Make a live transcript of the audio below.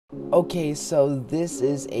Okay, so this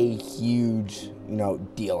is a huge,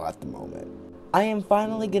 deal at the moment. I am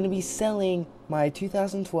finally going to be selling my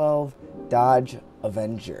 2012 Dodge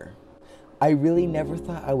Avenger. I really never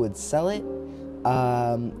thought I would sell it.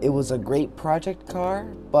 It was a great project car,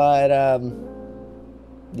 but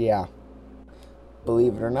yeah,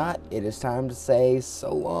 believe it or not, it is time to say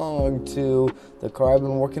so long to the car I've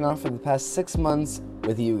been working on for the past 6 months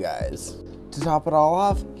with you guys. To top it all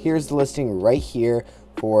off, here's the listing right here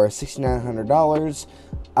for $6,900.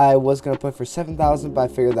 I was gonna put for $7,000, but I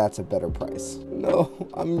figured that's a better price. No,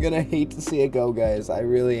 I'm gonna hate to see it go, guys. I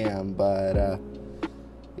really am, but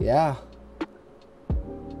yeah.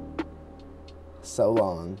 So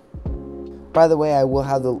long. By the way, I will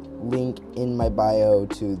have the link in my bio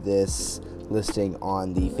to this listing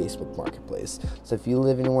on the Facebook Marketplace. So if you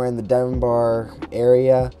live anywhere in the Dunbar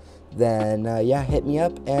area, then yeah, hit me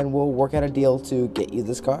up and we'll work out a deal to get you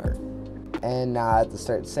this car. And now I have to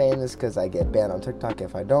start saying this because I get banned on TikTok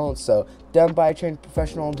if I don't. So, done by a trained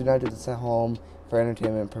professional. Do not do this at home for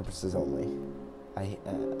entertainment purposes only. I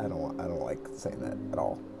don't like saying that at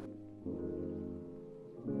all.